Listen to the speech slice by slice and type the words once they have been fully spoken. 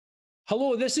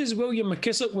Hello, this is William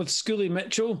McKissock with Schooley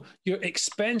Mitchell, your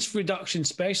expense reduction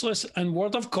specialist. And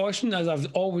word of caution, as I've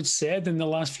always said in the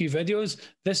last few videos,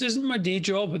 this isn't my day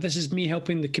job, but this is me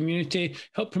helping the community,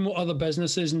 help promote other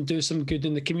businesses and do some good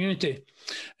in the community.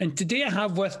 And today I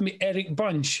have with me Eric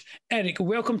Bunch. Eric,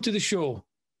 welcome to the show.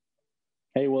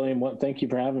 Hey, William, thank you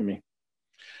for having me.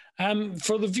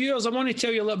 For the viewers, I want to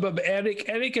tell you a little bit about Eric.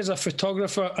 Eric is a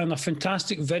photographer and a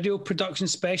fantastic video production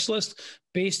specialist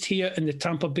based here in the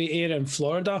Tampa Bay area in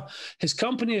Florida. His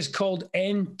company is called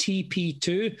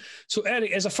NTP2. So,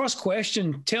 Eric, as a first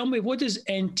question, tell me, what does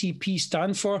NTP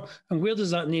stand for and where does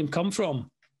that name come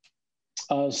from?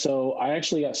 So I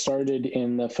actually got started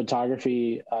in the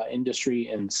photography industry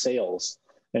in sales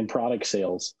and product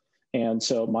sales. And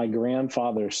so my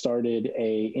grandfather started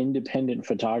an independent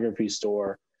photography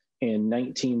store in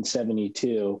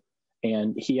 1972,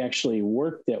 and he actually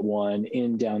worked at one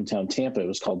in downtown Tampa. It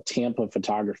was called Tampa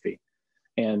Photography.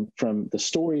 And from the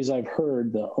stories I've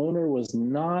heard, the owner was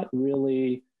not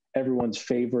really everyone's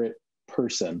favorite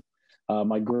person.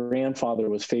 My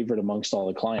grandfather was favored amongst all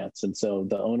the clients. And so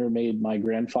the owner made my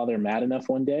grandfather mad enough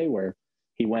one day where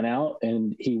he went out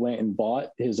and he went and bought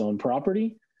his own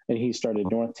property, and he started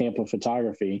North Tampa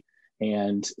Photography,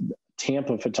 and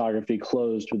Tampa Photography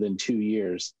closed within 2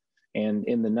 years. And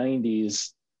in the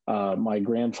 90s, my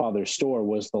grandfather's store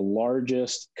was the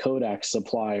largest Kodak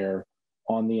supplier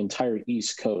on the entire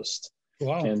East Coast.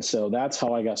 Wow. And so that's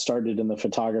how I got started in the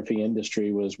photography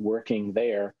industry, was working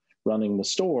there, running the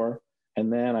store.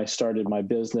 And then I started my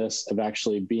business of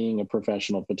actually being a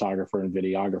professional photographer and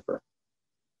videographer.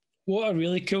 What a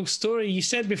really cool story. You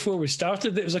said before we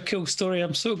started that it was a cool story.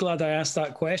 I'm so glad I asked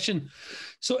that question.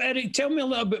 So, Eric, tell me a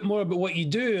little bit more about what you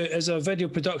do as a video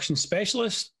production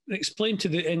specialist. Explain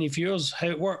to any viewers how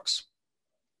it works.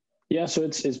 Yeah, so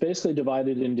it's basically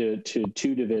divided into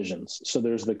two divisions. So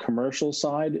there's the commercial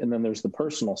side, and then there's the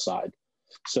personal side.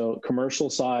 So commercial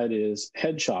side is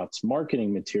headshots,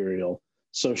 marketing material,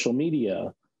 social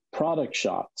media, product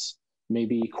shots,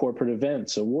 maybe corporate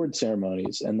events, award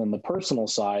ceremonies. And then the personal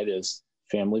side is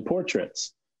family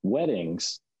portraits,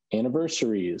 weddings,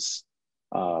 anniversaries,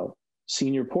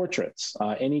 senior portraits,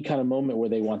 any kind of moment where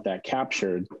they want that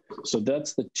captured. So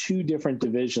that's the two different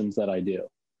divisions that I do.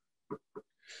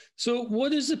 So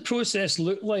what does the process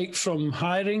look like from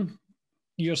hiring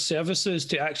your services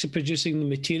to actually producing the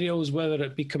materials, whether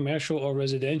it be commercial or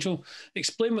residential?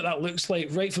 Explain what that looks like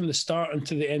right from the start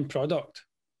into the end product.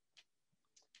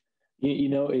 You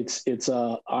know,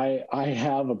 I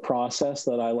have a process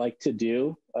that I like to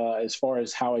do as far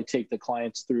as how I take the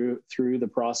clients through the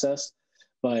process,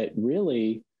 but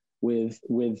really with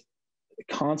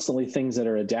constantly things that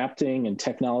are adapting and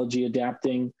technology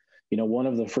adapting. You know, one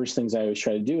of the first things I always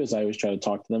try to do is I always try to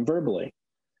talk to them verbally,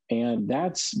 and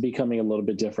that's becoming a little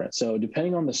bit different. So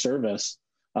depending on the service,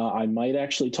 I might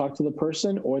actually talk to the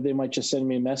person, or they might just send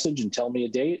me a message and tell me a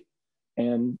date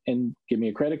and give me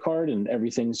a credit card, and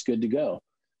everything's good to go.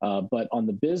 But on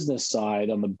the business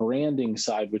side, on the branding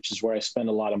side, which is where I spend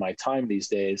a lot of my time these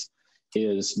days,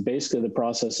 is basically the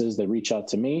process is they reach out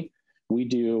to me. We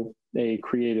do a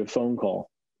creative phone call.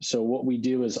 So what we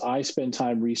do is I spend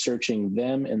time researching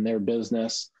them and their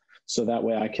business, so that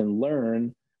way I can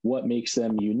learn what makes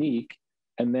them unique.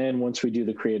 And then once we do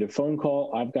the creative phone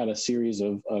call, I've got a series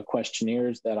of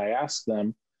questionnaires that I ask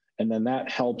them. And then that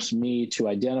helps me to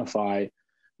identify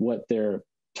what their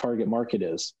target market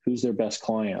is, who's their best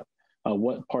client,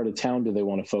 what part of town do they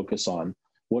want to focus on,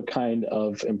 what kind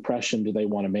of impression do they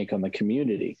want to make on the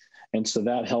community. And so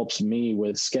that helps me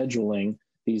with scheduling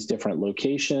these different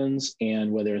locations,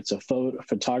 and whether it's a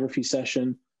photography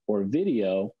session or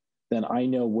video, then I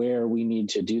know where we need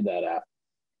to do that at.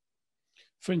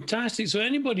 Fantastic. So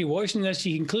anybody watching this,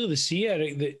 you can clearly see,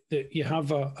 Eric, that you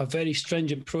have a very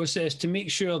stringent process to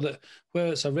make sure that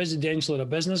whether it's a residential or a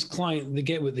business client, they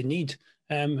get what they need.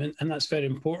 And that's very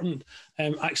important.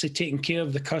 Actually taking care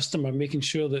of the customer, making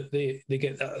sure that they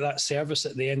get that service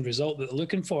at the end result that they're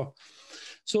looking for.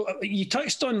 So you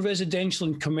touched on residential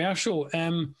and commercial.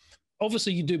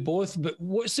 Obviously you do both, but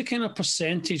what's the kind of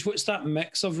percentage? What's that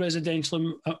mix of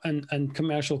residential and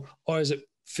commercial, or is it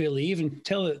fairly even?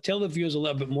 Tell the viewers a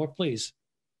little bit more, please.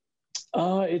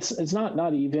 It's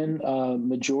not even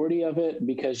majority of it,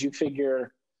 because you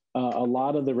figure a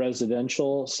lot of the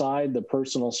residential side, the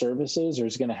personal services,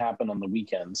 is going to happen on the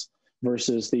weekends,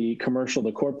 versus the commercial,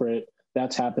 the corporate,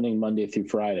 that's happening Monday through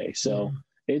Friday. So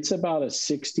it's about a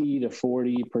 60 to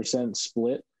 40%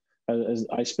 split.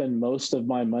 I spend most of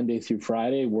my Monday through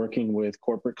Friday working with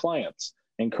corporate clients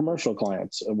and commercial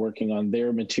clients, working on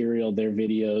their material, their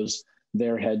videos,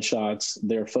 their headshots,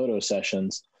 their photo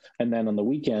sessions. And then on the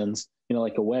weekends,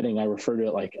 like a wedding, I refer to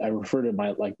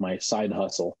it my side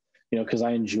hustle, because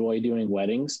I enjoy doing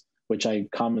weddings, which I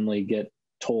commonly get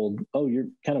told, oh, you're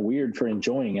kind of weird for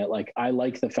enjoying it. Like, I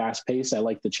like the fast pace. I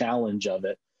like the challenge of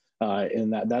it.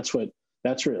 And that's what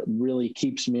really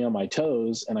keeps me on my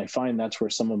toes. And I find that's where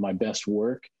some of my best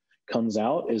work comes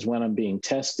out, is when I'm being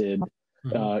tested,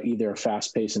 either a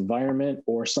fast paced environment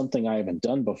or something I haven't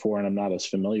done before and I'm not as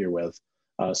familiar with.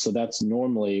 So that's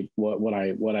normally what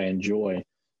I enjoy.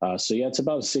 So yeah, it's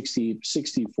about a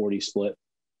 60-40 split.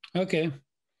 Okay.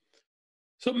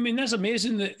 So, I mean, that's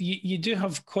amazing that you do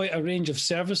have quite a range of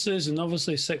services, and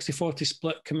obviously 60-40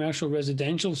 split commercial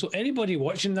residential. So anybody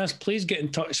watching this, please get in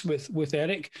touch with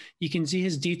Eric. You can see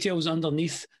his details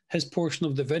underneath his portion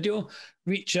of the video.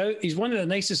 Reach out. He's one of the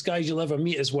nicest guys you'll ever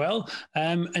meet as well.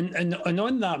 And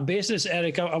on that basis,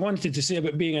 Eric, I wanted to say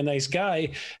about being a nice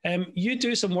guy. You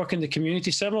do some work in the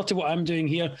community, similar to what I'm doing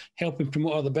here, helping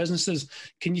promote other businesses.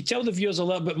 Can you tell the viewers a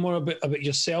little bit more about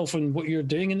yourself and what you're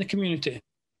doing in the community?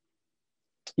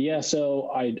 Yeah,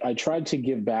 so I tried to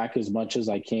give back as much as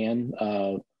I can.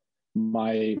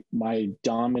 My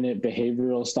dominant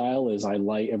behavioral style is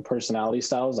and personality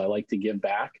styles, I like to give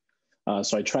back.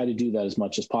 So I try to do that as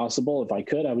much as possible. If I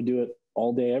could, I would do it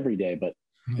all day, every day. But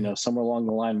somewhere along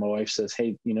the line, my wife says,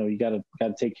 "Hey, you got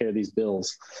to take care of these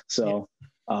bills." So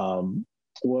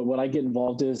what I get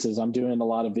involved is I'm doing a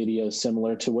lot of videos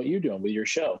similar to what you're doing with your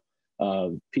show.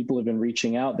 People have been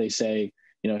reaching out. They say,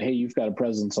 hey, you've got a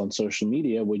presence on social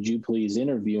media. Would you please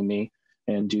interview me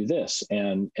and do this?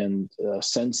 And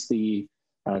since the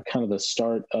kind of the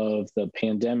start of the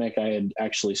pandemic, I had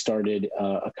actually started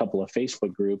a couple of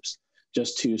Facebook groups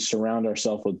just to surround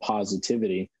ourselves with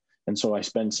positivity. And so I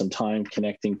spend some time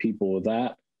connecting people with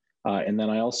that. And then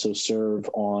I also serve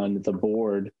on the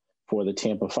board for the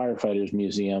Tampa Firefighters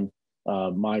Museum.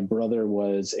 My brother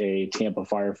was a Tampa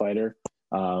firefighter.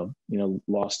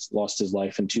 Lost his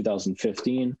life in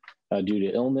 2015 due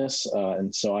to illness.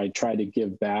 And so I tried to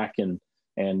give back, and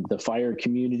the fire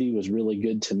community was really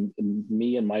good to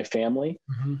me and my family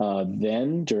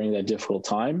then during that difficult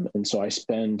time. And so I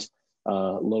spend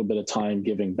a little bit of time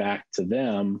giving back to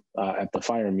them at the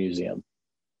Fire Museum.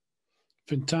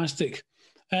 Fantastic.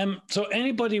 So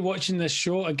anybody watching this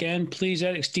show, again, please,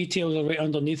 Eric's details are right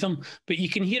underneath him, but you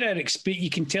can hear Eric speak.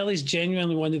 You can tell he's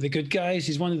genuinely one of the good guys.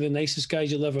 He's one of the nicest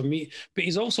guys you'll ever meet, but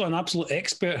he's also an absolute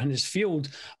expert in his field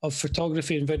of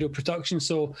photography and video production.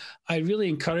 So I really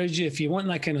encourage you, if you want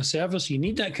that kind of service, you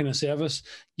need that kind of service,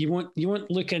 you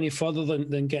won't look any further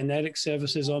than getting Eric's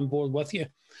services on board with you.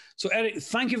 So, Eric,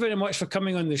 thank you very much for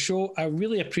coming on the show. I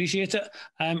really appreciate it.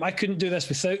 I couldn't do this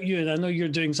without you, and I know you're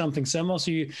doing something similar,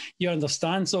 so you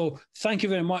understand. So, thank you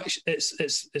very much.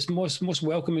 It's most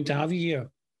welcoming to have you here.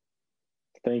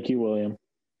 Thank you, William.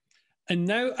 And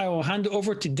now I will hand it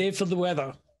over to Dave for the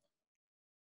weather.